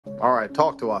All right,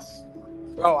 talk to us.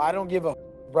 Bro, I don't give a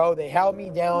bro. They held me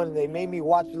down and they made me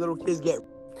watch little kids get.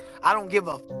 I don't give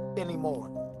a anymore.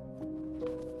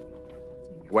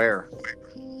 Where?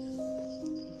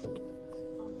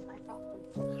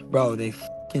 Bro, they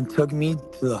took me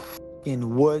to the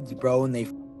woods, bro, and they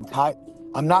tied.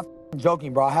 I'm not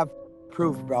joking, bro. I have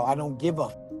proof, bro. I don't give a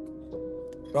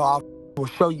bro. I will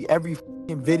show you every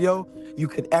video you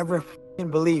could ever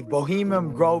believe.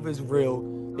 Bohemian Grove is real.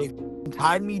 They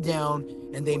tied me down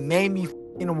and they made me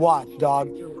watch, dog.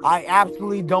 I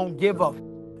absolutely don't give a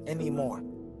anymore.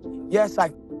 Yes,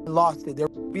 I lost it. They're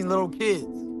being little kids.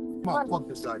 Come on, fuck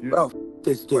this guy. Bro,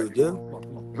 this dude, dude.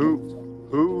 Who?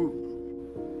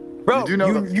 Bro, You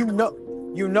do know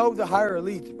you know the higher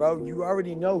elites, bro. You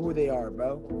already know who they are,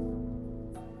 bro.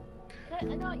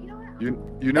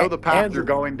 You know the path you're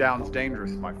going down is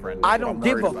dangerous, my friend. I don't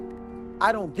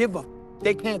give a.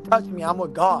 They can't touch me. I'm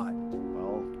with God.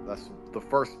 Well, that's the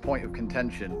first point of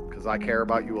contention because I care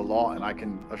about you a lot, and I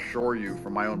can assure you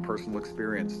from my own personal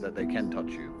experience that they can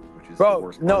touch you, which is the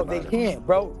worst part no, about they it. can't,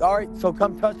 bro. All right, so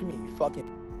come touch me, you fucking.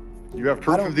 You have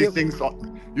proof of these things.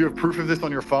 You have proof of this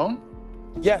on your phone?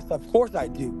 Yes, of course I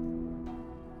do.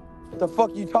 What the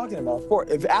fuck are you talking about? Of course,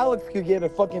 if Alex could get a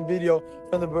fucking video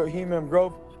from the Bohemian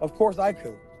Grove, of course I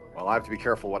could. Well, I have to be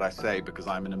careful what I say because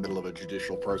I'm in the middle of a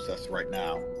judicial process right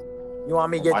now. You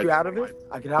want me to get you out of it?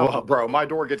 I can help you. Bro, my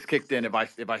door gets kicked in if I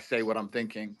say what I'm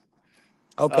thinking.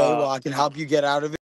 Okay, well, I can help you get out of it.